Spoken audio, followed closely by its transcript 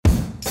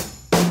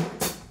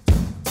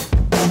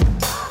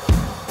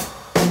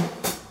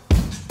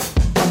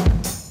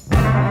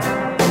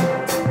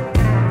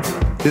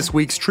This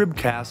week's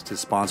Tribcast is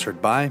sponsored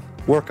by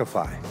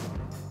Workify.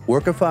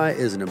 Workify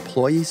is an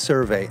employee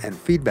survey and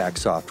feedback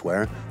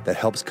software that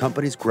helps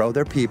companies grow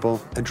their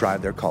people and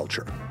drive their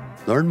culture.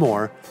 Learn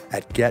more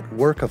at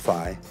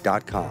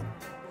getworkify.com.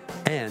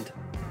 And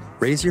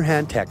Raise Your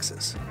Hand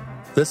Texas.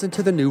 Listen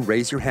to the new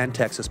Raise Your Hand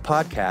Texas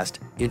podcast,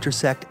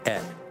 Intersect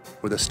Ed,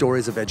 where the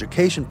stories of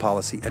education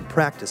policy and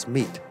practice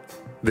meet.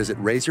 Visit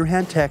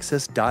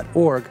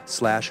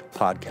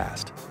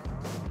raiseyourhandtexas.org/podcast.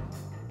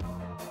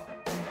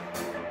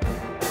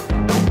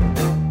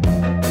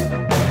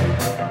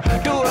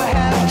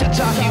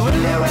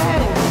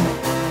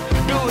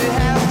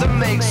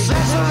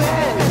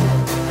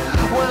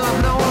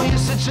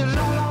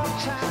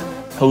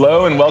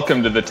 Hello and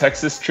welcome to the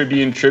Texas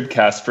Tribune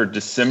Tribcast for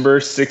December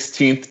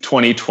 16th,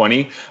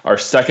 2020, our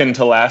second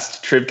to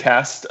last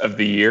Tribcast of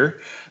the year.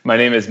 My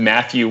name is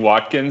Matthew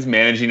Watkins,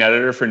 Managing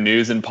Editor for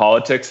News and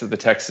Politics of the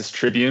Texas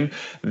Tribune.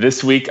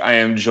 This week I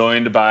am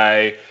joined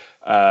by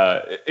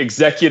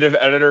Executive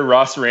Editor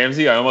Ross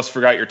Ramsey. I almost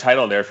forgot your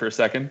title there for a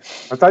second.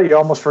 I thought you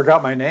almost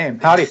forgot my name.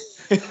 Howdy.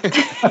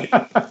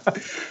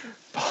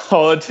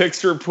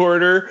 Politics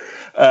reporter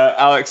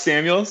Alex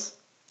Samuels.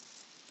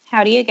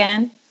 Howdy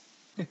again.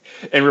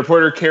 And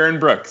reporter Karen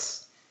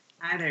Brooks.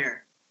 Hi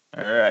there.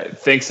 All right.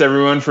 Thanks,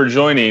 everyone, for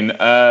joining.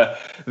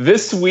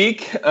 This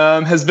week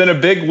has been a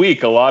big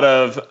week. A lot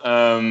of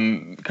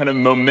kind of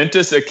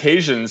momentous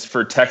occasions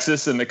for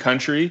Texas and the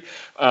country.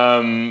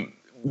 The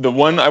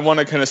one I want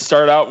to kind of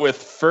start out with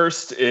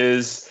first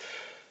is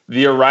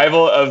the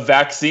arrival of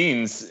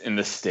vaccines in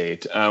the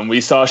state.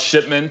 We saw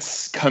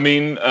shipments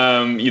coming,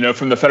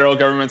 from the federal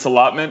government's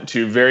allotment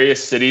to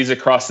various cities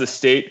across the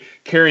state.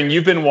 Karen,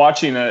 you've been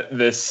watching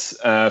this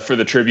for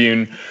the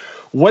Tribune.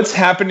 What's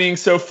happening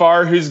so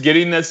far? Who's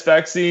getting this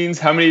vaccines?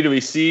 How many do we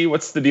see?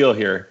 What's the deal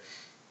here?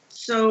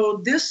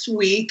 So this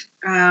week,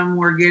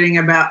 we're getting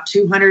about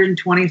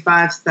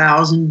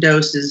 225,000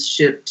 doses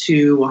shipped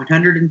to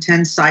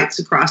 110 sites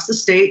across the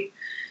state.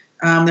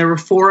 There were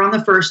 4 on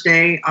the first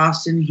day: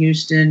 Austin,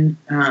 Houston,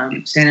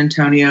 San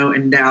Antonio,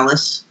 and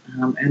Dallas.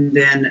 And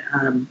then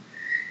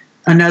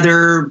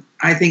another,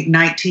 I think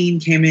 19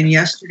 came in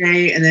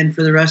yesterday. And then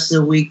for the rest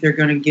of the week, they're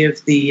going to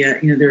give the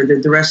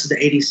rest of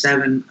the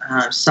 87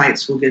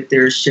 sites will get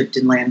theirs shipped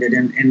and landed.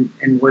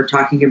 And we're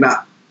talking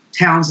about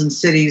towns and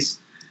cities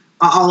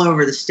all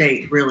over the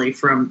state, really,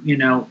 from,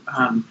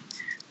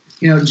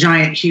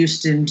 giant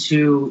Houston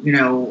to,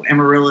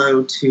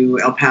 Amarillo to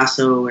El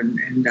Paso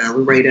and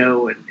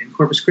Laredo and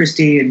Corpus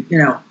Christi and,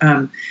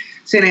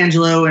 San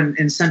Angelo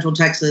and Central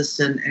Texas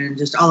and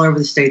just all over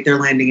the state. They're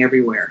landing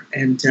everywhere.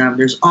 And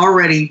there's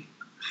already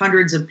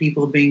hundreds of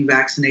people being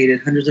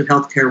vaccinated, hundreds of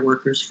healthcare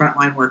workers,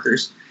 frontline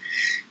workers,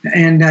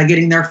 and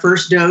getting their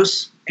first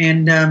dose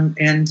and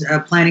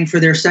planning for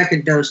their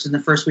second dose in the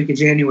first week of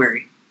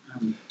January.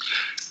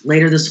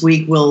 Later this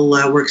week,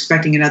 we're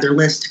expecting another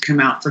list to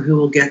come out for who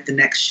will get the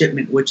next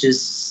shipment, which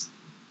is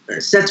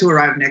set to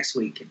arrive next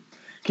week.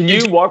 Can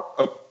you walk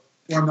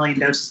 4 million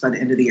doses by the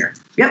end of the year?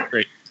 Yep.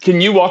 Great.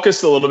 Can you walk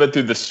us a little bit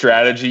through the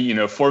strategy?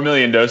 4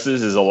 million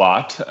doses is a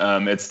lot.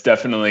 It's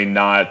definitely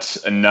not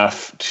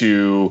enough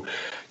to,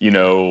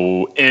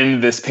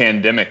 end this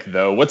pandemic,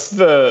 though. What's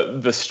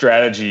the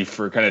strategy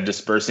for kind of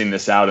dispersing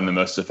this out in the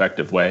most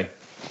effective way?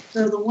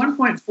 So the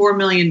 1.4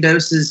 million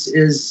doses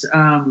is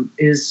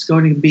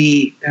going to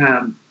be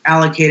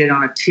allocated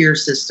on a tier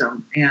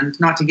system, and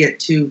not to get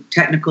too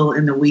technical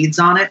in the weeds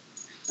on it.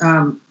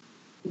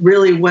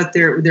 Really, what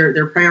they're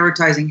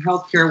prioritizing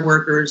healthcare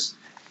workers,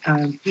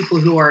 people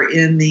who are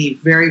in the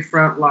very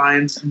front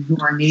lines and who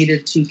are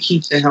needed to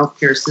keep the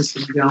healthcare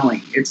system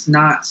going. It's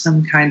not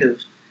some kind of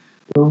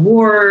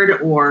reward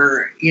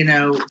or,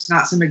 it's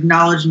not some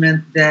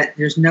acknowledgement that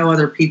there's no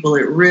other people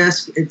at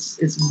risk.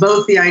 It's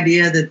both the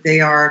idea that they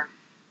are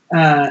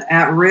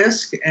at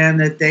risk and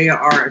that they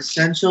are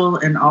essential,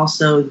 and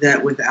also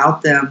that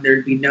without them,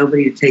 there'd be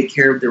nobody to take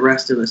care of the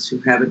rest of us who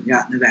haven't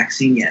gotten the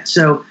vaccine yet.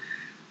 So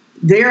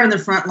they are in the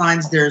front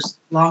lines. There's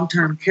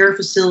long-term care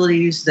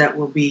facilities that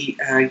will be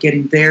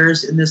getting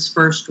theirs in this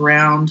first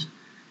round.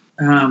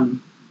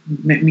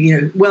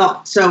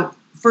 So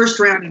first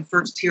round and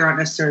first tier aren't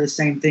necessarily the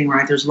same thing,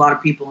 right? There's a lot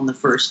of people in the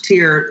first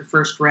tier. The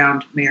first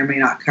round may or may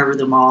not cover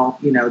them all.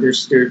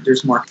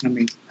 There's more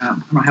coming.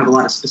 I don't have a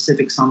lot of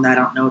specifics on that.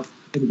 I don't know if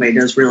anybody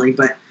does really,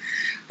 but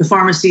the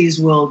pharmacies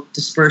will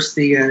disperse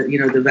the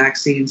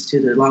vaccines to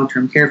the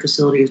long-term care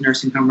facilities,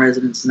 nursing home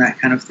residents, and that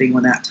kind of thing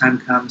when that time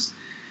comes.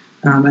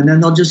 And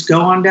then they'll just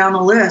go on down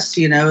the list.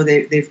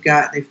 They've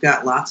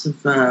got lots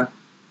of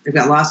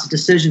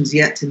decisions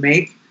yet to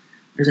make.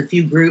 There's a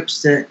few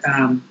groups that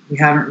we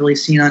haven't really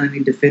seen on any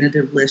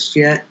definitive list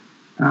yet.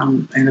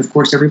 And of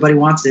course, everybody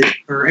wants it,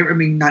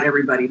 not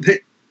everybody,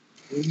 but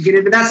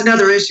that's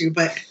another issue.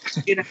 But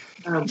yeah.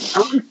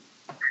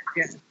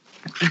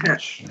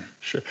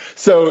 Sure.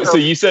 So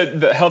you said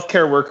the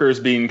healthcare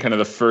workers being kind of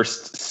the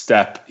first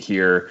step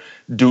here.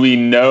 Do we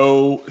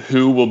know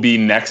who will be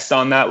next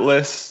on that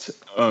list,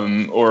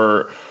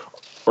 or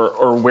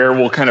where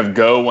we'll kind of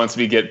go once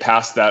we get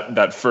past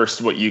that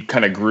first what you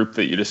kind of group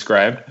that you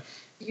described?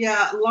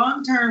 Yeah,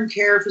 long-term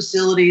care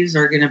facilities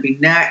are going to be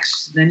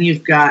next. Then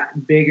you've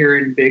got bigger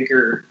and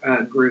bigger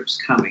groups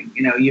coming.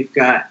 You've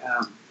got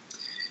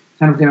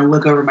kind of going to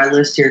look over my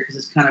list here because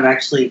it's kind of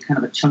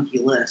a chunky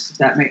list, if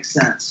that makes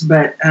sense.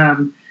 But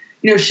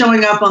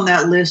showing up on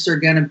that list are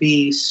going to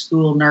be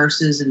school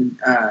nurses and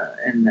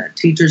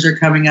teachers are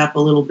coming up a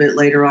little bit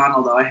later on,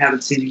 although I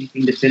haven't seen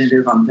anything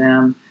definitive on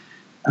them.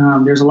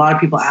 There's a lot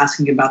of people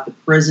asking about the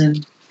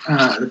prison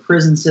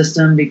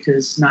system,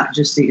 because not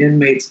just the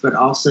inmates, but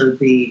also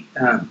the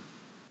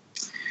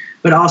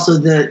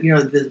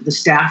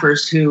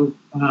staffers who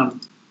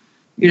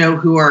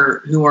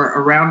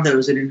are around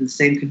those and in the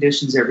same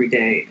conditions every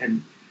day.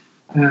 And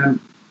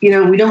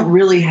we don't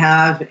really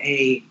have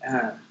a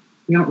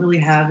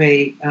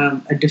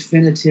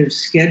definitive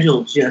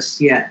schedule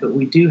just yet, but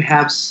we do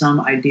have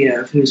some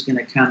idea of who's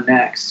going to come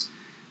next.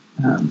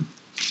 And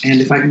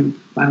if I can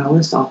find a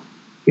list, I'll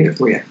get it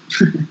for you.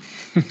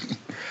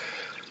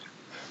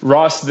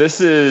 Ross,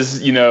 this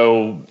is,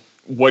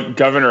 what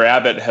Governor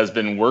Abbott has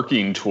been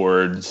working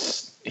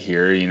towards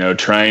here,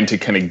 trying to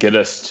kind of get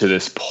us to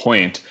this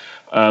point.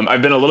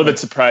 I've been a little bit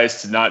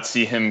surprised to not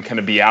see him kind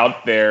of be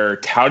out there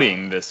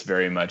touting this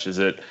very much.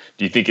 Do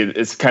you think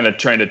it's kind of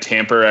trying to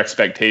tamper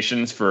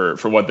expectations for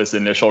what this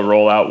initial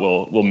rollout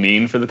will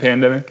mean for the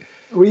pandemic?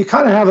 Well, you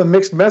kind of have a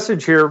mixed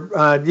message here,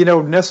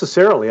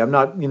 necessarily. I'm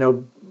not,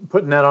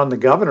 putting that on the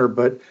governor,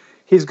 but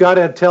he's got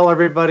to tell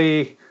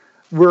everybody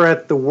we're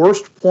at the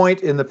worst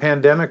point in the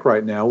pandemic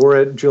right now. We're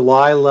at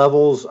July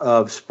levels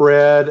of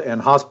spread and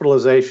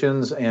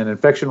hospitalizations and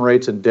infection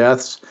rates and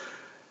deaths.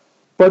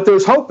 But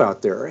there's hope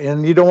out there,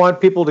 and you don't want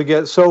people to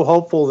get so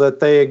hopeful that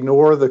they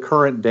ignore the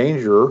current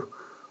danger,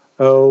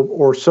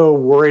 or so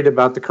worried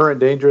about the current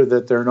danger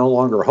that they're no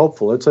longer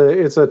hopeful. It's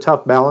a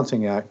tough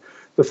balancing act.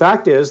 The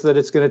fact is that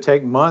it's going to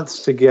take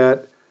months to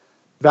get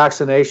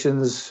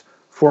vaccinations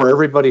for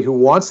everybody who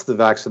wants the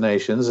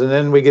vaccinations, and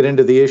then we get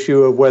into the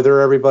issue of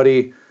whether we've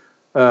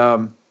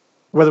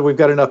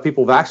got enough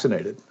people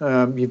vaccinated.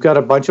 You've got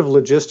a bunch of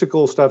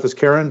logistical stuff, as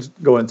Karen's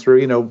going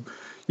through.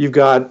 You've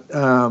got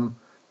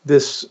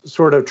this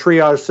sort of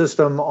triage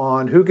system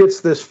on who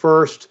gets this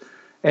first,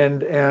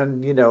 and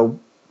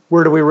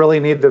where do we really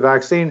need the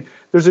vaccine.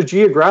 There's a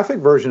geographic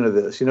version of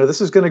this.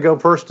 This is going to go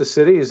first to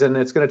cities, and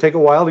it's going to take a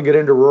while to get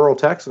into rural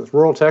Texas.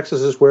 Rural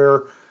Texas is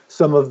where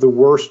some of the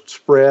worst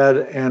spread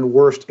and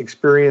worst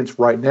experience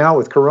right now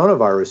with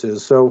coronavirus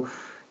is. So,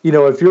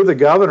 if you're the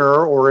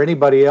governor or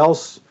anybody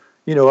else,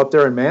 up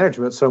there in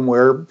management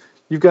somewhere,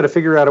 you've got to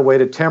figure out a way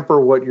to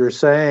temper what you're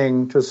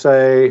saying to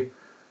say,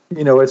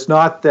 it's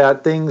not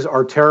that things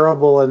are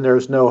terrible and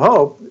there's no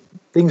hope.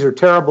 Things are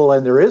terrible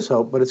and there is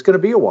hope, but it's going to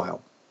be a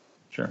while.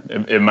 Sure.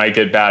 It might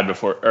get bad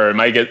or it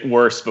might get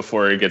worse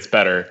before it gets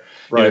better.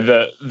 Right.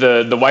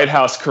 The White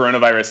House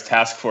Coronavirus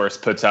Task Force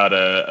puts out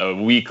a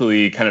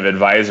weekly kind of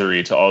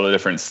advisory to all the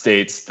different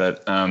states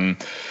that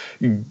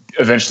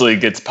eventually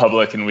gets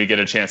public, and we get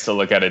a chance to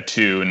look at it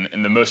too.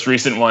 And the most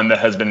recent one that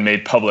has been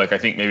made public, I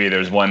think maybe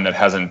there's one that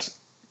hasn't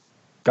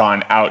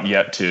gone out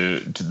yet to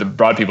the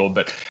broad people,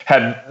 but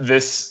had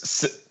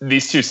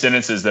these two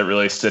sentences that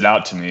really stood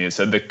out to me. It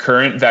said, the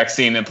current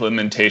vaccine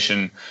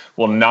implementation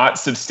will not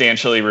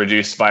substantially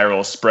reduce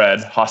viral spread,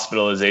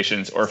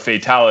 hospitalizations, or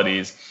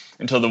fatalities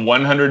until the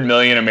 100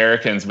 million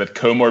Americans with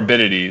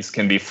comorbidities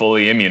can be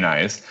fully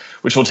immunized,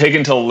 which will take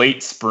until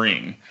late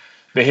spring.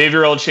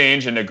 Behavioral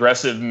change and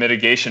aggressive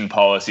mitigation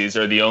policies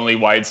are the only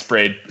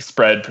widespread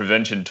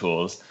prevention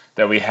tools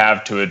that we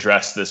have to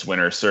address this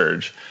winter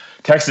surge.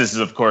 Texas is,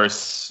 of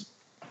course,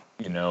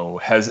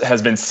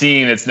 has been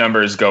seeing its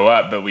numbers go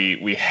up, but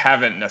we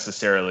haven't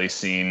necessarily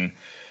seen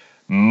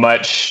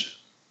much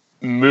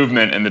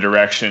movement in the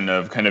direction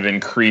of kind of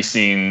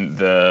increasing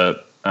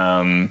the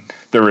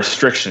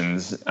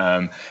restrictions.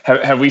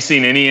 Have we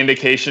seen any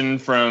indication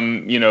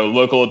from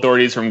local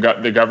authorities, from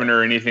the governor,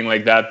 or anything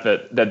like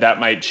that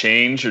might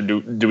change, or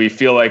do we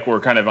feel like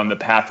we're kind of on the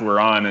path we're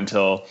on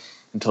until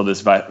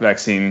this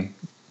vaccine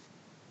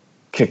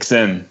kicks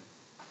in?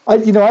 I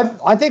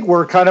think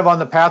we're kind of on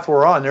the path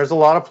we're on. There's a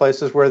lot of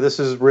places where this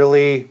is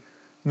really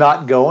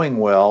not going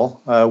well.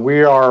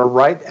 We are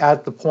right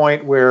at the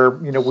point where,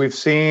 we've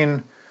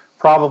seen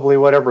probably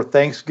whatever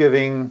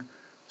Thanksgiving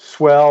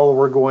swell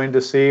we're going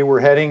to see. We're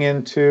heading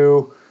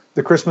into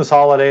the Christmas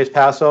holidays,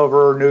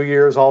 Passover, New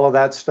Year's, all of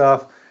that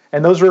stuff.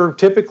 And those are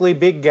typically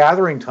big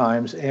gathering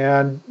times.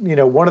 And,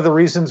 one of the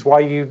reasons why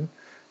you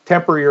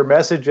temper your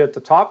message at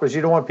the top is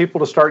you don't want people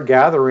to start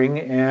gathering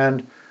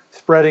and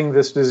spreading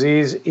this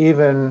disease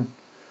even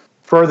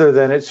further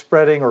than it's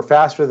spreading, or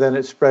faster than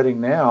it's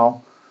spreading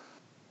now,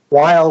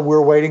 while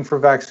we're waiting for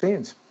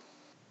vaccines.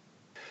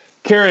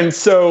 Karen,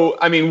 so,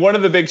 one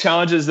of the big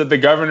challenges that the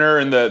governor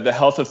and the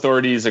health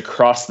authorities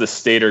across the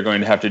state are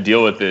going to have to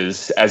deal with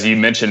is, as you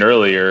mentioned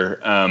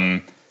earlier,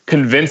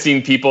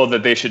 convincing people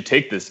that they should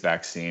take this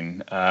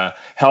vaccine.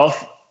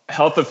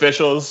 Health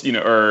officials,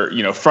 or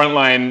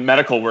frontline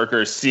medical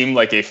workers seem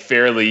like a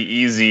fairly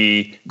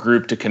easy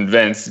group to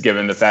convince,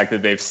 given the fact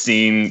that they've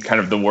seen kind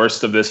of the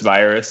worst of this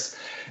virus,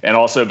 and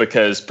also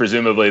because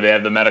presumably they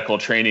have the medical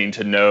training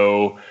to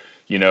know,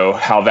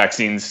 how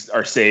vaccines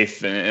are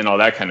safe and all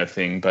that kind of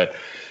thing. But,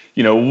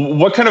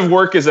 what kind of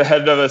work is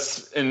ahead of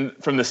us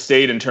from the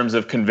state in terms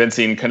of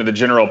convincing kind of the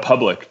general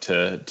public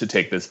to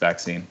take this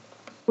vaccine?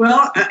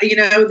 Well,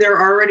 they've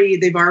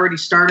already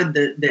started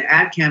the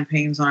ad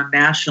campaigns on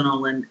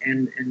national and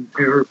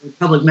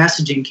public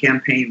messaging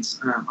campaigns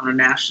on a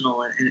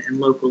national and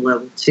local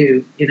level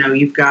too.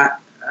 You've got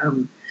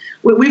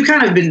we've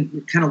kind of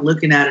been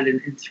looking at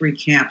it in three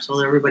camps.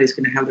 Although everybody's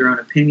going to have their own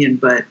opinion,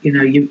 but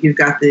you've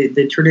got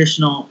the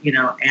traditional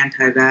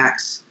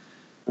anti-vax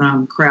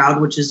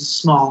crowd, which is a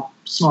small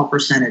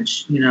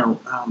percentage.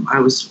 I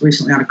was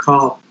recently on a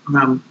call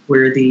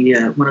where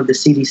the one of the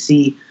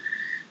CDC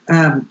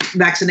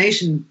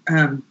vaccination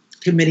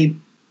committee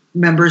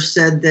members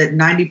said that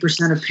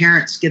 90% of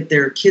parents get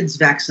their kids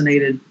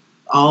vaccinated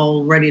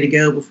all ready to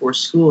go before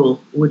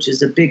school, which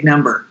is a big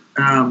number.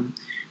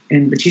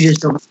 But you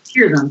just don't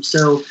hear them.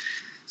 So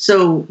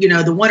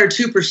the 1 or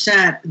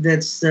 2%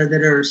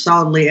 that are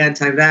solidly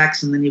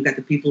anti-vax, and then you've got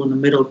the people in the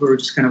middle who are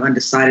just kind of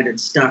undecided and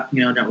stuck,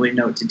 don't really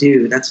know what to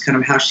do. That's kind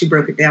of how she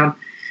broke it down.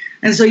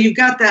 And so you've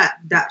got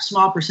that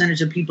small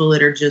percentage of people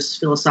that are just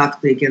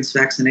philosophically against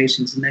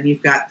vaccinations. And then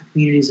you've got the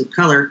communities of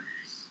color,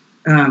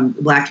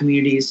 Black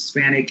communities,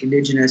 Hispanic,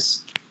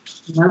 Indigenous,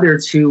 and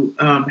others who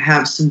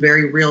have some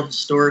very real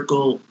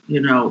historical,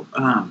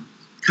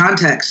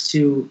 context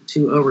to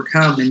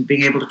overcome, and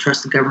being able to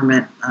trust the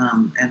government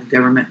and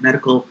government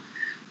medical,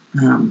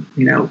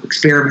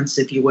 experiments,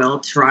 if you will,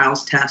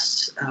 trials,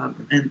 tests,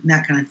 and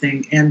that kind of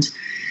thing.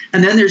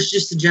 And then there's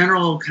just the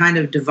general kind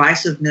of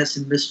divisiveness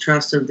and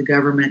mistrust of the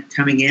government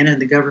coming in and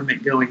the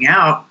government going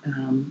out,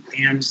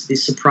 and the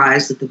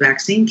surprise that the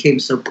vaccine came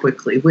so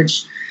quickly,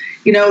 which,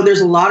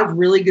 there's a lot of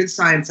really good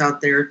science out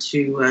there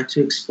to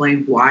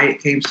explain why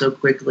it came so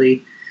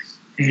quickly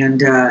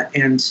and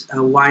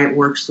why it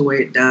works the way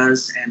it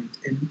does, and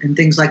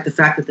things like the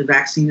fact that the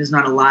vaccine is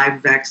not a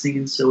live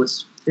vaccine, so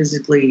it's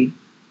physically,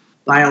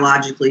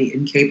 biologically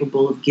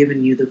incapable of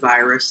giving you the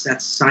virus.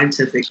 That's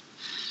scientific.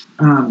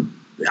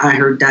 I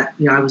heard that,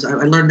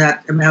 I learned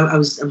that.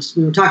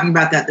 We were talking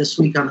about that this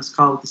week on this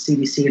call with the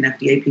CDC and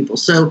FDA people.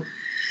 So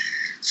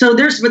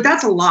but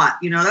that's a lot,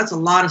 that's a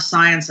lot of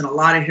science and a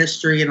lot of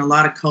history and a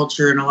lot of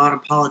culture and a lot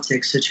of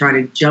politics to try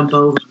to jump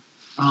over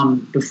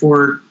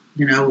before,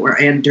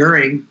 and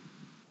during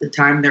the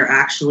time they're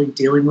actually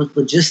dealing with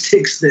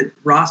logistics that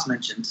Ross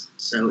mentioned.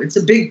 So it's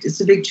a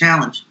big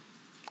challenge.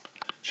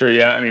 Sure.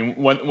 Yeah. I mean,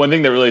 one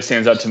thing that really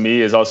stands out to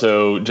me is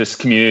also just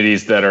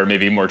communities that are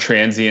maybe more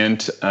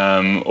transient,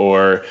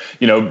 or,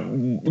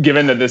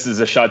 given that this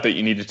is a shot that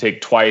you need to take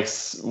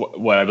twice,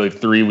 I believe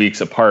 3 weeks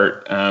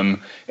apart,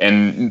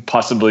 and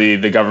possibly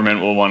the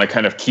government will want to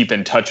kind of keep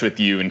in touch with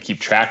you and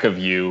keep track of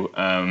you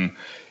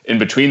in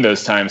between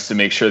those times to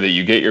make sure that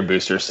you get your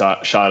booster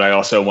shot. I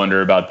also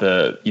wonder about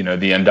the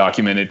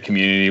undocumented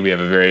community. We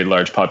have a very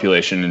large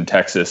population in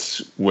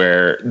Texas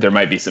where there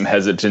might be some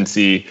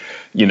hesitancy,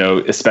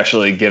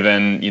 especially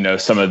given,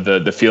 some of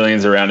the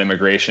feelings around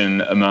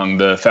immigration among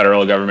the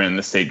federal government and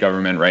the state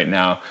government right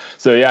now.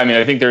 So, yeah, I mean,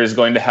 I think there is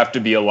going to have to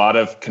be a lot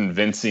of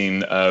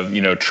convincing of,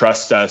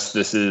 trust us.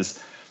 This is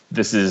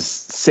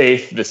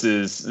safe. This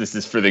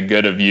is for the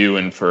good of you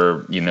and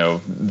for,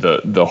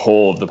 the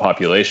whole of the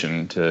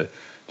population to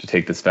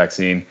take this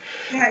vaccine.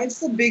 Yeah, it's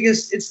the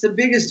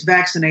biggest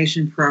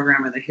vaccination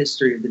program in the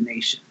history of the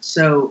nation.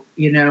 So,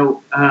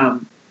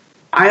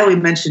 I only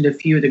mentioned a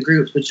few of the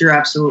groups, but you're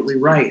absolutely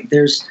right.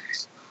 There's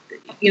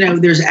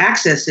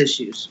access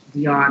issues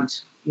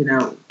beyond,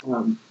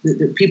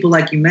 the people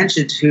like you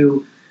mentioned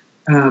who,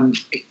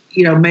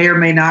 may or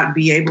may not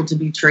be able to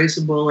be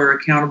traceable or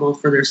accountable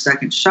for their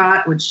second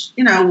shot, which,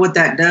 what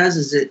that does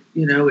is it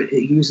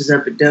uses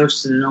up a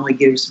dose and it only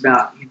gives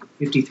about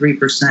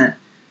 53%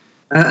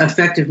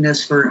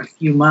 effectiveness for a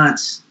few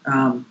months.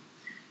 So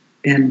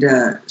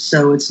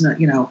it's not,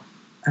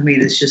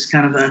 it's just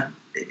kind of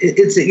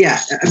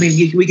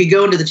we could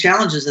go into the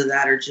challenges of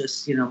that, or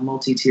just,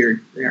 multi-tiered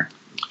there.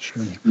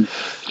 Sure.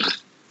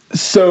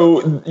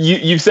 So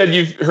you've said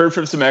you've heard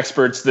from some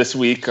experts this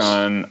week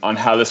on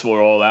how this will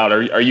roll out.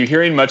 Are you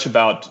hearing much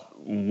about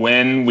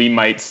when we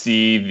might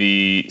see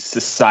the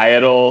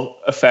societal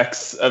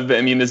effects of the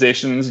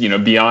immunizations,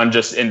 beyond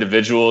just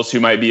individuals who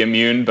might be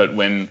immune, but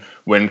when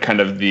kind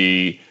of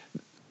the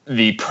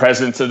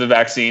presence of the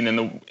vaccine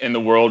in the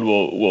world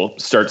will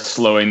start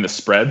slowing the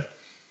spread?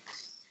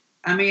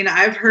 I mean,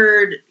 I've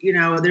heard,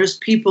 there's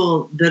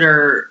people that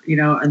are,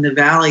 in the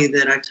Valley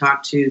that I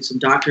talked to, some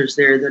doctors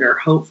there that are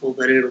hopeful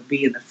that it'll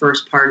be in the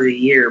first part of the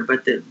year,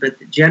 but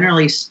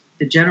generally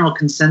the general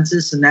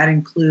consensus, and that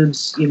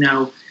includes,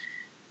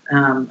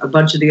 a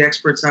bunch of the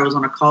experts I was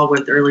on a call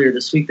with earlier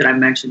this week that I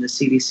mentioned, the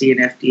CDC and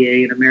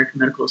FDA and American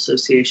Medical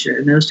Association,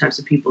 and those types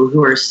of people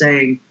who are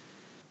saying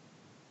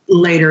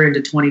later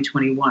into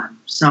 2021,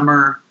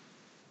 summer,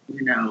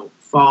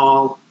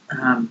 fall,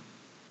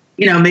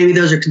 maybe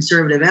those are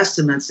conservative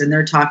estimates, and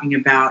they're talking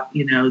about,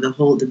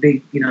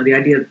 the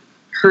idea of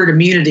herd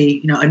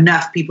immunity,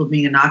 enough people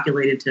being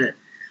inoculated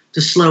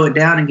to slow it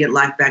down and get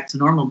life back to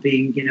normal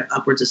being,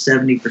 upwards of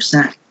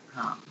 70%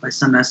 by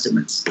some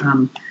estimates.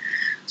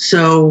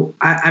 So,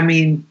 I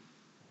mean,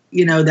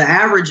 the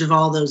average of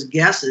all those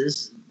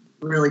guesses,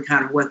 really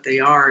kind of what they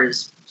are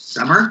is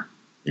summer,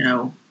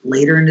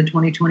 later into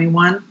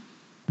 2021.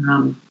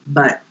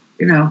 But,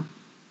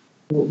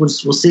 we'll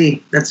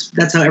see.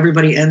 That's how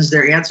everybody ends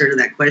their answer to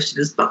that question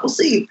is, but we'll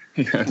see.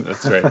 Yeah,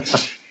 that's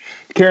right.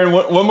 Karen,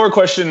 one more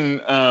question.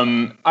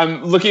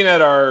 I'm looking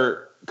at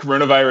our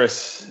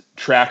coronavirus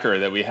tracker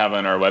that we have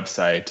on our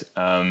website.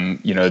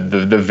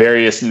 The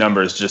various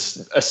numbers,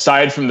 just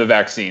aside from the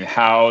vaccine,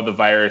 how the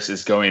virus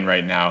is going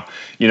right now.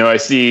 I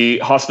see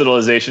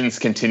hospitalizations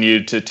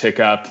continue to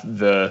tick up.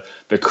 The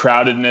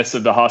crowdedness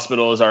of the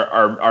hospitals,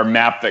 our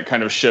map that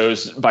kind of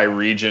shows by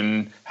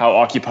region how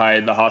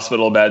occupied the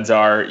hospital beds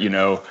are.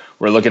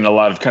 We're looking at a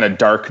lot of kind of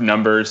dark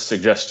numbers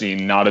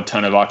suggesting not a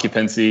ton of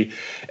occupancy.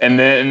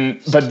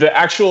 But the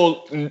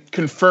actual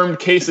confirmed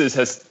cases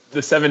the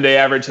 7-day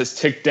average has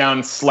ticked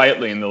down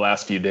slightly in the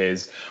last few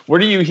days.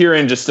 What are you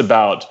hearing just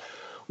about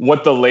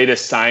what the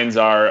latest signs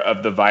are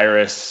of the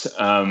virus?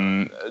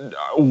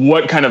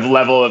 What kind of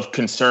level of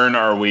concern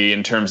are we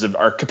in terms of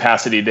our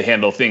capacity to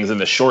handle things in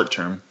the short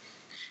term?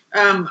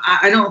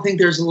 I don't think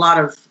there's a lot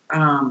of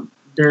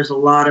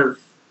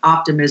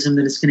optimism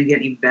that it's going to get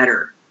any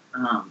better.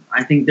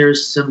 I think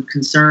there's some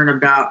concern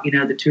about,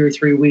 the 2 or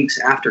 3 weeks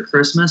after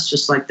Christmas,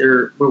 just like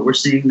what we're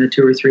seeing the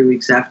 2 or 3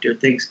 weeks after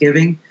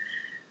Thanksgiving.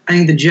 I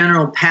think the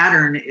general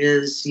pattern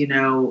is,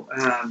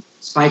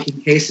 spike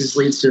in cases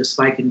leads to a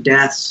spike in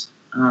deaths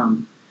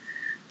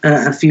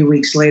a few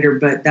weeks later.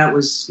 But that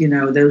was,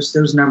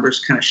 those numbers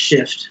kind of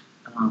shift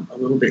a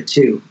little bit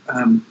too.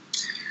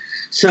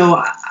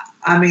 So,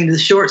 I mean, the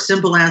short,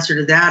 simple answer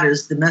to that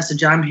is the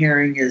message I'm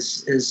hearing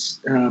is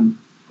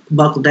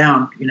buckle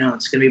down.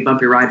 It's going to be a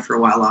bumpy ride for a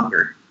while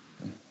longer.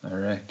 All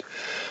right.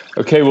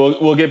 Okay,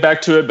 we'll get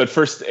back to it. But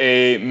first,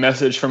 a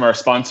message from our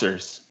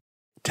sponsors.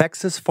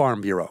 Texas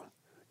Farm Bureau.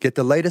 Get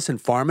the latest in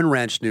farm and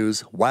ranch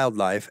news,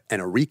 wildlife,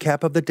 and a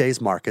recap of the day's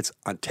markets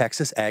on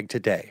Texas Ag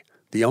Today,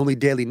 the only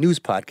daily news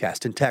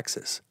podcast in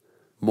Texas.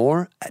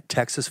 More at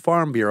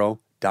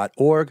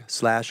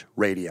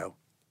texasfarmbureau.org/radio.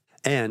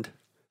 And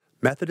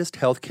Methodist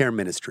Healthcare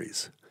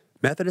Ministries.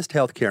 Methodist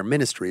Healthcare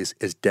Ministries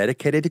is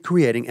dedicated to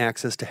creating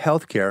access to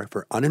healthcare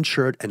for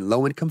uninsured and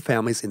low-income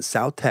families in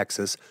South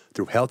Texas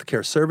through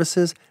healthcare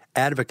services,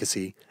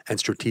 advocacy, and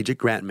strategic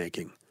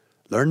grant-making.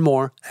 Learn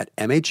more at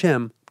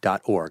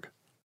mhm.org.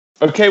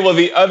 Okay, well,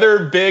 the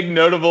other big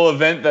notable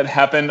event that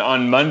happened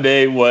on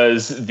Monday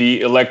was the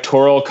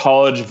Electoral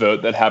College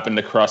vote that happened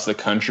across the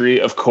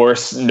country. Of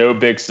course, no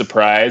big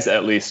surprise,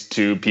 at least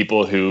to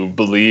people who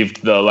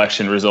believed the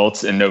election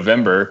results in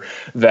November,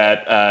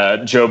 that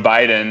Joe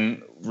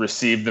Biden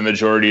received the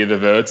majority of the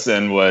votes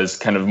and was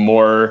kind of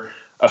more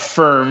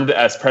affirmed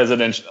as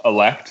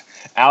president-elect.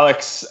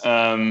 Alex,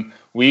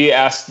 we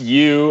asked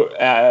you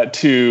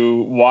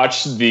to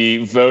watch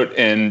the vote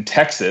in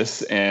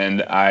Texas,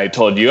 and I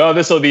told you,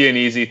 this will be an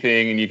easy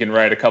thing, and you can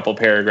write a couple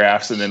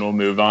paragraphs, and then we'll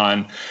move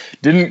on.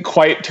 Didn't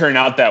quite turn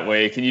out that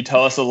way. Can you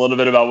tell us a little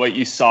bit about what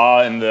you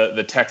saw in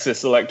the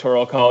Texas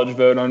Electoral College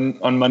vote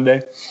on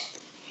Monday?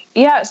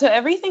 Yeah, so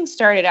everything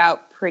started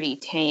out pretty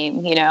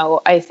tame.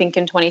 I think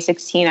in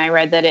 2016, I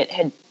read that it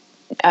had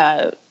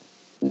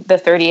the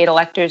 38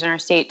 electors in our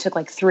state took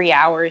like 3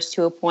 hours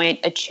to appoint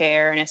a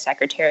chair and a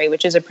secretary,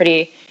 which is a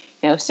pretty,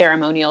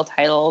 ceremonial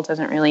title.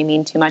 Doesn't really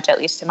mean too much, at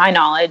least to my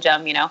knowledge.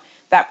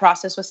 That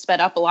process was sped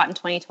up a lot in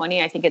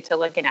 2020. I think it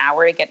took like an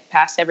hour to get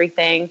past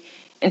everything.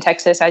 In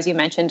Texas, as you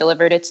mentioned,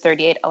 delivered its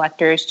 38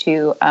 electors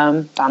to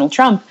Donald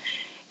Trump.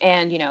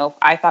 And,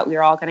 I thought we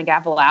were all going to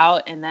gavel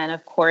out. And then,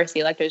 of course,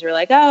 the electors were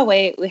like, oh,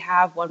 wait, we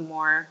have one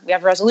more. We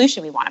have a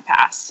resolution we want to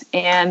pass.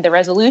 And the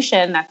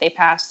resolution that they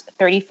passed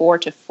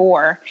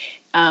 34-4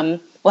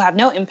 will have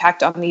no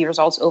impact on the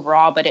results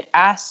overall. But it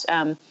asked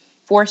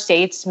 4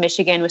 states,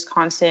 Michigan,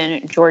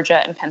 Wisconsin, Georgia,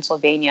 and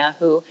Pennsylvania,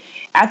 who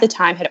at the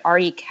time had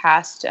already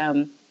cast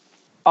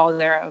all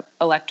their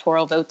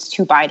electoral votes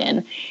to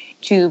Biden,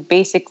 to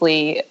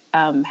basically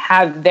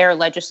have their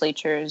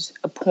legislatures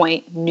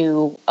appoint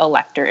new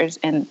electors.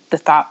 And the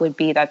thought would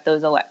be that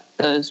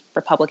those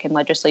Republican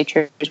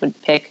legislatures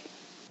would pick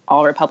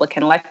all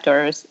Republican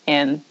electors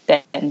and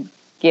then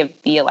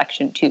give the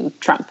election to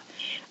Trump.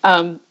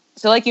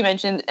 So like you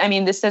mentioned,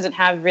 this doesn't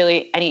have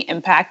really any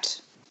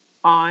impact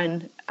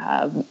on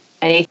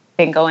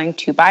anything going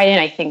to Biden.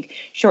 I think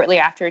shortly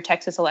after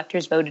Texas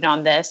electors voted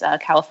on this,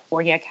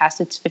 California cast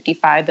its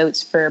 55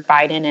 votes for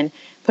Biden and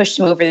pushed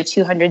him over the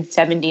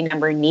 270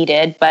 number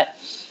needed. But,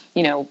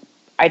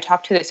 I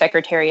talked to the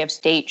Secretary of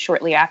State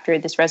shortly after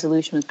this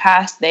resolution was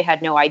passed. They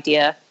had no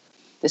idea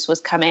this was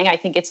coming. I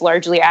think it's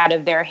largely out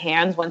of their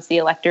hands once the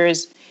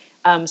electors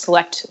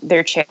select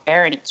their chair,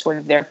 and it's sort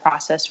of their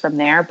process from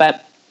there.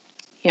 But,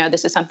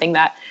 this is something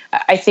that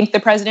I think the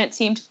president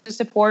seemed to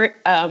support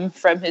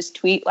from his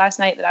tweet last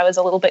night that I was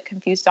a little bit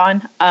confused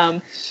on.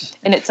 And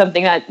it's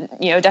something that,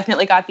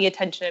 definitely got the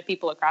attention of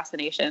people across the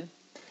nation.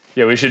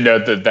 Yeah, we should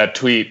note that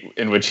tweet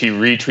in which he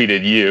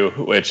retweeted you,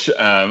 which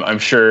I'm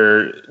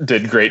sure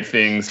did great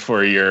things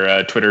for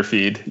your Twitter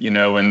feed,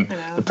 when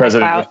the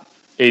president,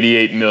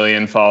 88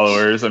 million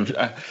followers.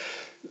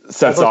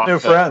 sets off new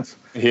friends.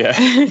 Yeah.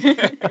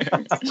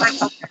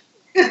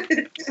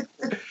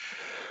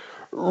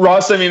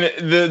 Ross, I mean,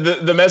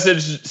 the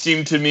message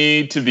seemed to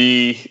me to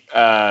be,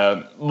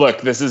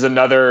 look, this is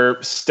another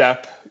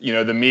step. You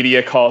know, the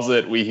media calls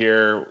it. We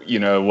hear, you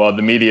know, well,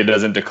 the media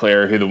doesn't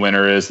declare who the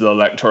winner is. The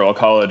Electoral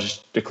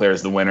College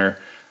declares the winner.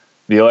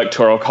 The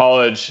Electoral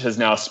College has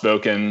now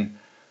spoken.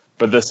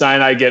 But the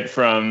sign I get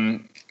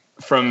from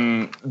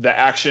the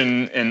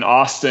action in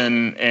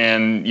Austin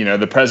and, you know,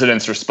 the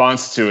president's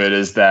response to it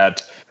is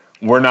that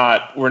we're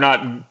not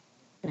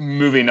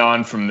moving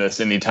on from this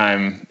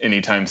anytime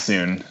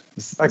soon.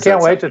 I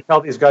can't wait to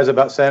tell these guys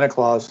about Santa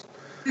Claus.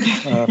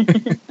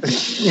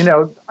 You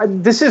know,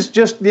 this is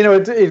just, you know,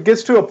 it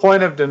gets to a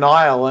point of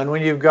denial. And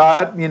when you've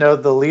got, you know,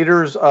 the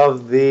leaders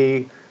of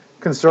the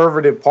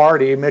conservative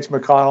party, Mitch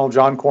McConnell,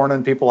 John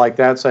Cornyn, people like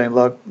that saying,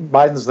 look,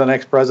 Biden's the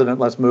next president,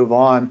 let's move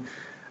on.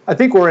 I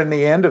think we're in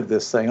the end of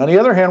this thing. On the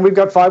other hand, we've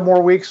got 5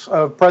 more weeks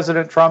of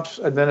President Trump's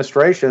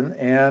administration.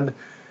 And,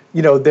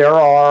 you know,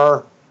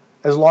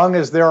 as long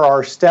as there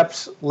are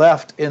steps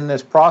left in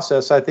this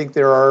process, I think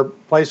there are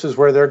places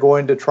where they're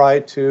going to try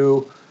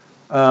to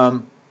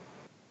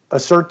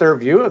assert their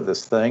view of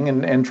this thing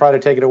and try to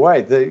take it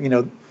away.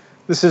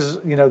 This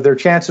is, you know, their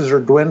chances are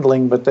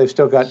dwindling, but they've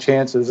still got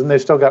chances, and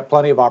they've still got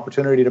plenty of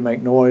opportunity to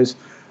make noise.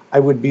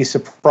 I would be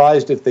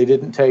surprised if they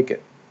didn't take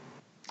it.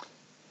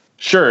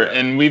 Sure,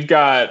 and we've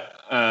got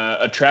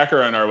a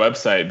tracker on our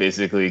website,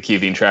 basically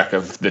keeping track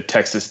of the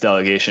Texas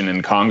delegation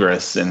in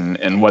Congress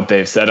and what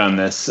they've said on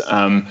this.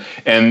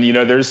 And, you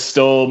know, there's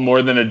still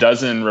more than a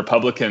dozen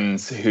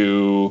Republicans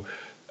who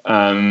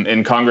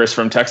in Congress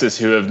from Texas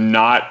who have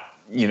not,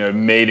 you know,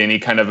 made any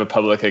kind of a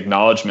public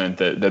acknowledgement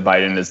that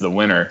Biden is the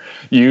winner.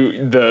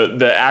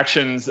 The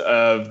actions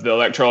of the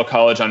Electoral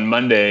College on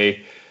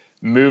Monday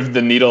moved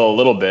the needle a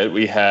little bit.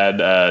 We had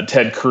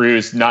Ted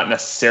Cruz not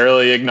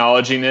necessarily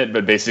acknowledging it,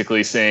 but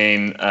basically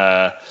saying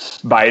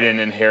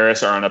Biden and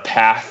Harris are on a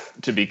path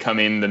to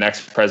becoming the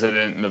next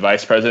president and the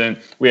vice president.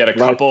 We had a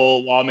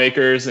couple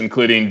lawmakers,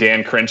 including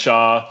Dan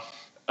Crenshaw,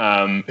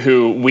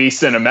 who we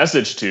sent a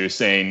message to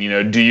saying, you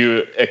know, do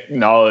you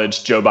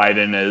acknowledge Joe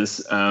Biden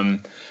as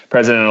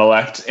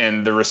president-elect?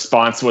 And the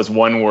response was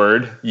one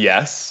word,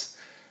 yes.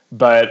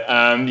 But,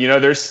 you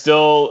know, there's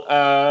still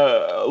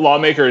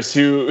lawmakers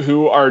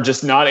who are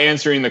just not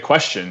answering the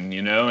question,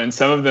 you know, and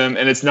some of them,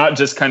 and it's not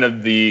just kind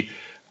of the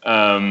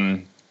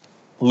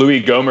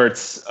Louis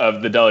Gohmerts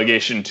of the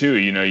delegation, too.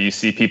 You know, you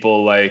see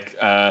people like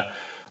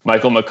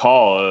Michael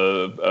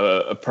McCall,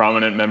 a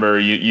prominent member.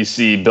 You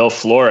see Bill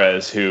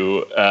Flores,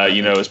 who,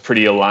 you know, is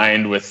pretty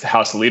aligned with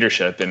House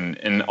leadership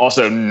and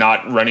also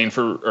not running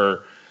for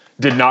or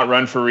did not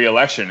run for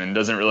re-election and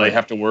doesn't really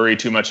have to worry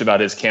too much about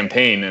his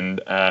campaign.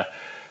 And,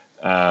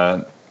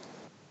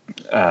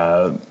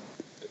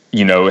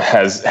 you know,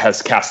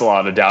 has cast a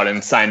lot of doubt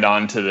and signed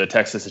on to the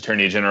Texas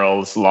Attorney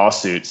General's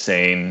lawsuit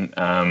saying,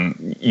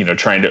 you know,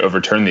 trying to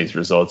overturn these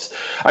results.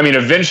 I mean,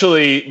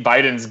 eventually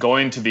Biden's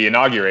going to be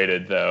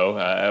inaugurated,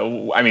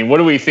 though. I mean, what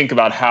do we think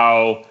about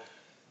how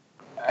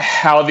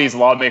these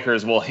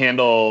lawmakers will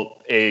handle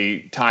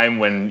a time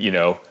when, you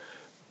know,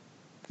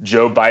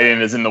 Joe Biden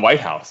is in the White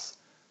House?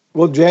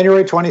 Well,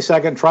 January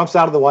 22nd, Trump's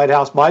out of the White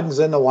House, Biden's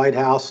in the White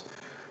House.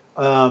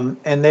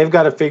 And they've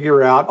got to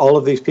figure out, all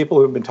of these people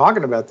who've been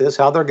talking about this,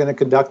 how they're going to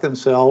conduct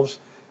themselves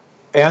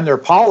and their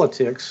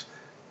politics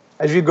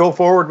as you go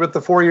forward with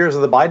the 4 years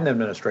of the Biden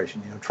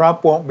administration. You know,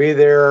 Trump won't be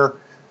there,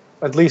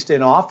 at least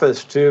in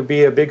office, to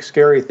be a big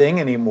scary thing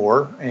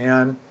anymore.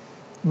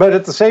 But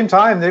at the same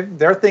time,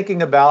 they're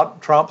thinking about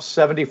Trump's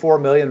 74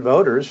 million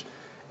voters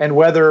and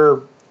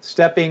whether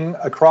stepping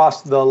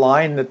across the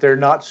line that they're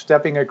not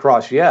stepping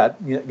across yet,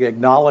 you know,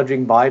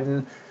 acknowledging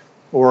Biden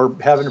or,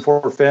 heaven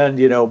forfend,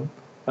 you know,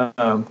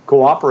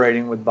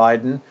 cooperating with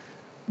Biden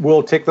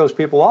will tick those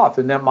people off,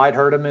 and that might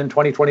hurt them in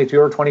 2022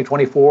 or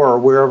 2024 or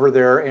wherever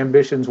their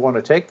ambitions want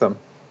to take them.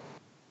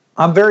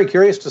 I'm very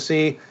curious to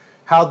see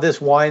how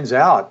this winds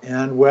out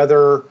and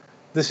whether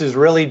this is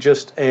really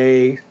just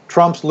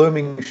Trump's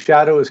looming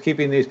shadow is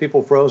keeping these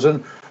people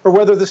frozen, or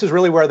whether this is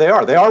really where they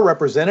are. They are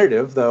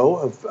representative,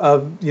 though,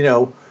 of you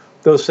know,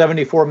 those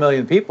 74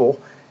 million people,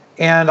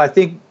 and I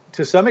think,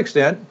 to some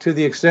extent, to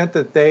the extent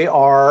that they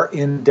are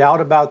in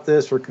doubt about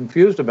this or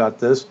confused about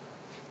this,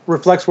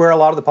 reflects where a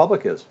lot of the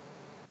public is.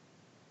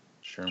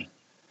 Sure.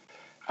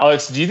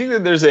 Alex, do you think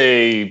that there's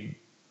a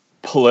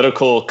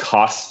political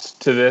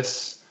cost to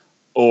this,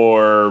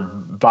 or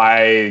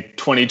by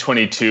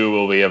 2022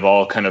 will we have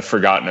all kind of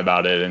forgotten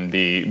about it and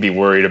be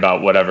worried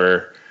about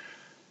whatever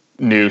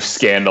new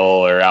scandal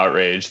or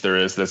outrage there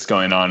is that's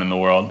going on in the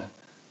world?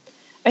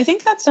 I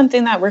think that's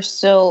something that we're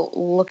still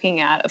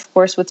looking at. Of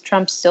course, with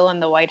Trump still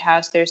in the White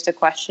House, there's the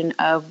question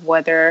of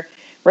whether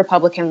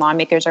Republican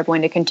lawmakers are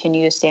going to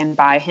continue to stand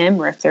by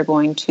him or if they're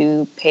going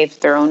to pave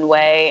their own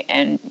way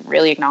and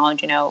really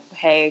acknowledge, you know,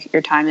 hey,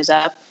 your time is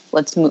up.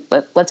 Let's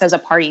as a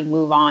party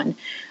move on.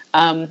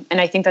 And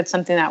I think that's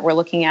something that we're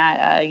looking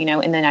at,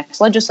 in the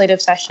next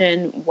legislative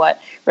session,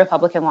 what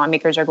Republican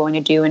lawmakers are going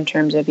to do in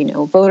terms of,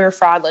 voter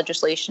fraud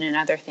legislation and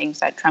other things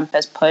that Trump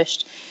has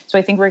pushed. So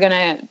I think we're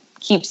going to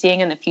keep seeing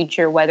in the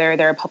future whether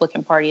the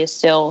Republican Party is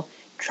still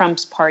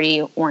Trump's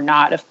party or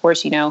not. Of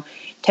course,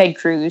 Ted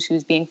Cruz,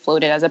 who's being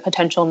floated as a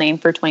potential name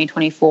for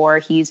 2024,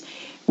 he's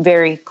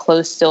very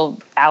close, still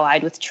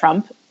allied with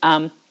Trump.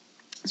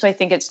 So I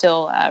think it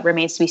still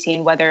remains to be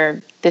seen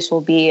whether this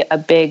will be a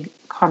big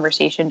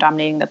conversation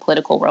dominating the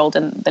political world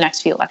in the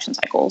next few election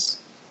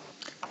cycles.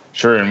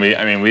 Sure, and we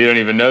don't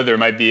even know, there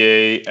might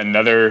be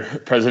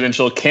another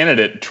presidential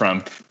candidate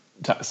Trump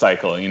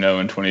cycle, in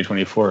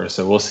 2024.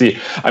 So we'll see.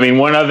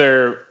 One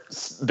other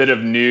bit of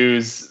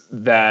news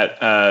that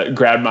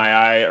grabbed my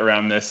eye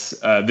around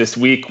this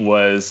week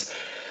was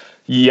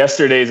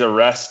yesterday's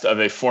arrest of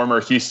a former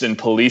Houston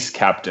police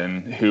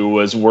captain who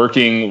was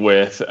working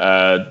with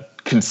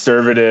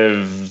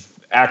conservative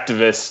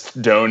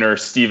activist donor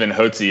Stephen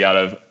Hotze out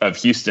of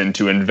Houston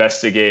to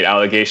investigate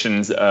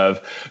allegations of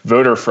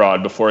voter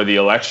fraud before the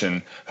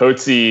election.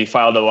 Hotze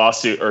filed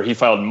he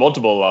filed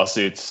multiple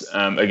lawsuits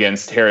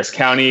against Harris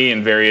County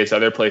and various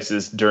other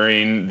places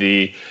in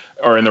the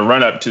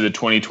run-up to the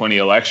 2020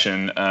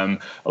 election,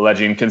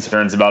 alleging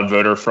concerns about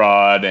voter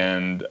fraud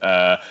and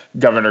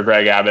Governor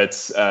Greg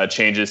Abbott's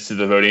changes to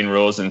the voting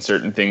rules and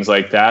certain things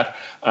like that.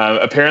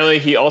 Apparently,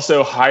 he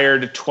also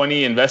hired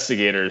 20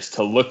 investigators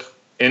to look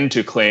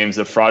into claims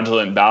of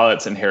fraudulent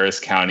ballots in Harris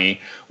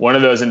County. One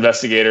of those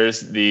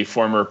investigators, the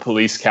former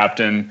police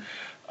captain,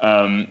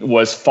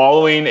 was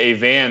following a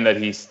van that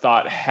he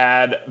thought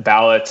had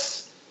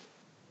ballots,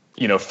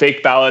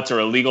 fake ballots or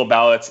illegal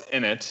ballots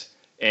in it,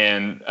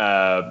 and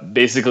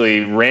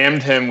basically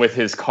rammed him with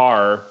his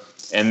car.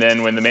 And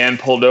then when the man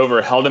pulled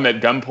over, held him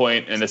at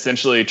gunpoint and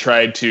essentially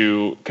tried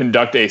to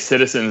conduct a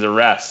citizen's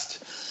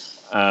arrest.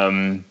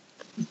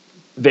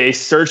 They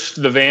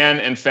searched the van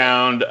and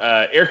found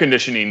air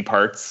conditioning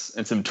parts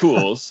and some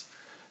tools.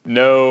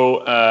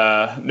 No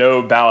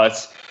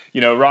ballots.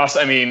 Ross,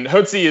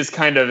 Hotze is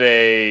kind of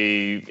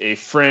a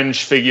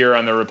fringe figure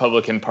on the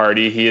Republican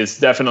Party. He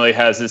definitely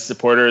has his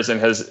supporters and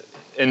has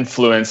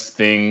influenced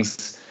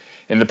things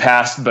in the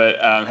past, but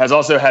has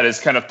also had his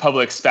kind of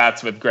public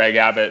spats with Greg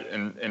Abbott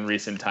in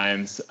recent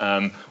times.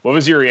 What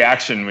was your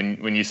reaction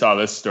when you saw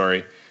this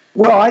story?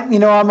 Well,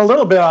 I'm a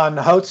little bit on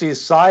Hotze's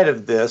side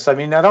of this. I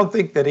don't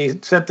think that he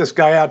sent this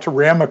guy out to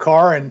ram a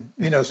car and,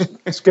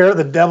 scare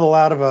the devil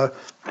out of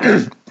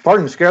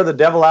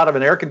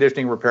an air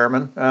conditioning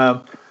repairman.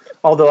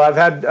 Although I've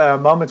had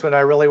moments when I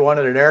really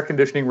wanted an air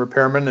conditioning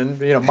repairman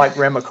and, might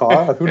ram a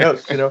car. Who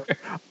knows,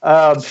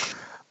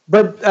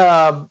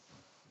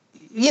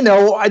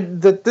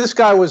 that this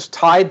guy was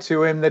tied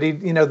to him, that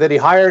he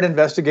hired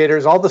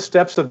investigators. All the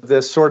steps of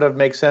this sort of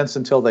make sense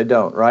until they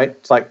don't, right?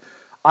 It's like,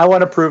 I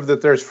want to prove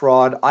that there's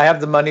fraud. I have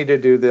the money to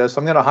do this.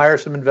 I'm going to hire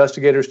some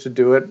investigators to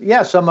do it.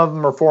 Yeah, some of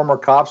them are former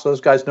cops.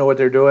 Those guys know what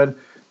they're doing.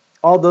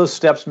 All those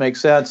steps make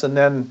sense, and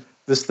then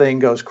this thing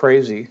goes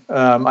crazy.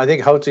 I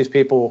think Hotze's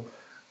people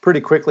pretty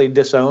quickly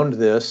disowned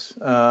this.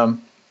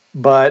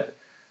 But,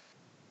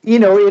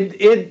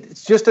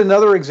 it's just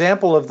another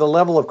example of the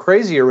level of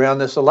crazy around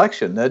this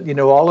election, that,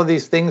 all of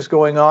these things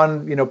going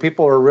on,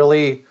 people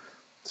are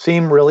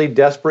seem really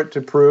desperate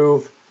to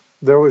prove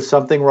there was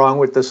something wrong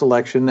with this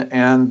election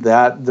and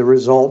that the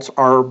results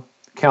are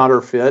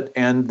counterfeit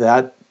and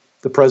that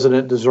the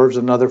president deserves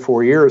another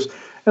 4 years.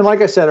 And like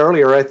I said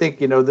earlier, I think,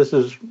 this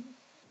is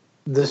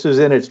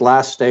in its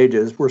last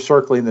stages. We're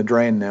circling the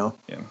drain now.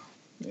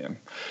 Yeah.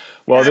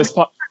 Well, he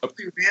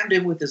rammed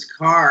him with his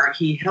car.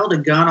 He held a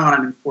gun on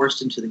him and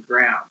forced him to the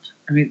ground.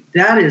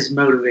 That is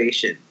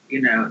motivation.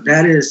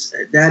 That's,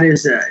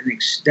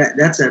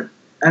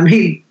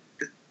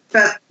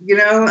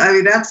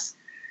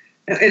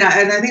 and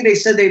I think they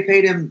said they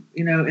paid him,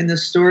 in the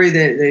story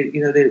that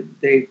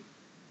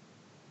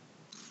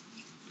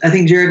I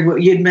think,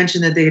 Jared, you had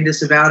mentioned that they had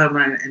disavowed him,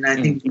 and I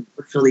think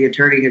Phil, the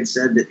attorney, had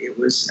said that it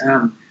was,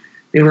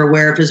 they were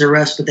aware of his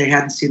arrest, but they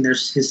hadn't seen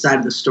his side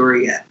of the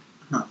story yet,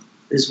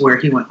 is where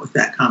he went with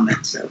that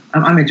comment. So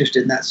I'm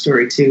interested in that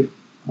story too.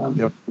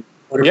 Yep.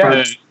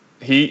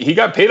 He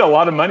got paid a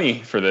lot of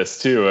money for this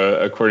too,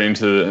 according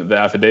to the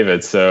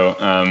affidavit. So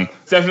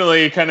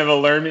definitely kind of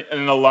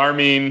an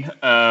alarming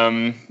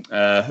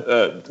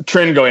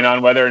trend going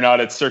on, whether or not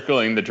it's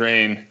circling the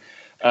drain.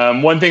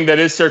 One thing that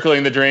is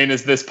circling the drain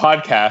is this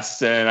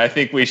podcast, and I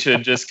think we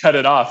should just cut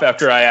it off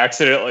after I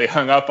accidentally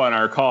hung up on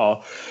our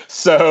call.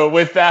 So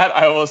with that,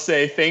 I will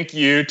say thank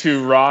you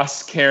to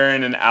Ross,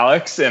 Karen, and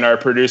Alex, and our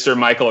producer,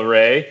 Michael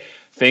Ray.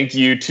 Thank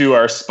you to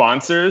our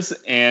sponsors,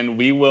 and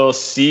we will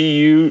see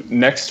you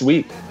next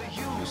week.